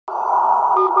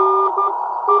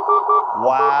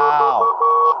Wow.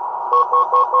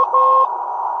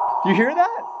 Do you hear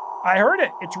that? I heard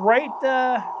it. It's right.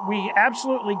 We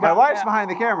absolutely got My wife's that. behind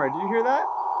the camera. Did you hear that?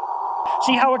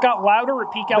 See how it got louder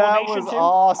at peak elevation That was too?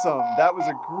 awesome. That was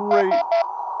a great.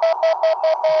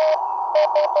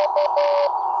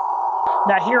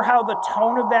 Now hear how the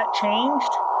tone of that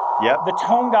changed? Yep. The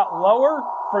tone got lower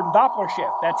for Doppler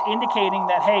shift. That's indicating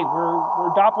that, hey,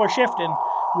 we're Doppler shifting.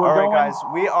 We're All right, going, guys,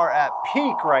 we are at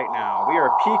peak right now. We are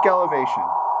at peak elevation.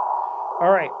 All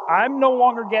right, I'm no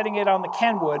longer getting it on the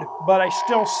Kenwood, but I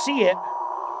still see it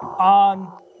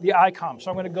on the ICOM. So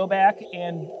I'm going to go back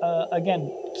and,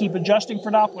 again, keep adjusting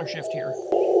for Doppler shift here.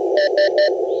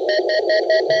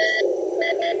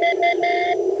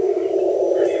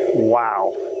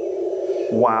 Wow.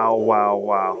 Wow, wow,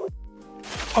 wow.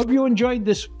 Hope you enjoyed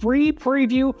this free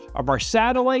preview of our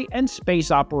satellite and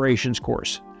space operations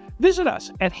course. Visit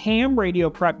us at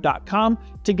hamradioprep.com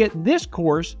to get this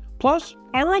course plus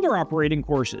our other operating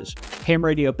courses, Ham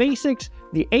Radio Basics,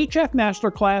 the HF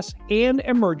Masterclass, and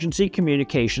Emergency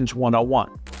Communications 101.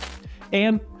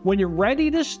 And when you're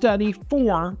ready to study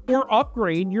for or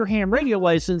upgrade your ham radio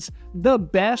license, the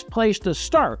best place to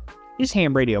start is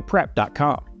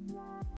hamradioprep.com.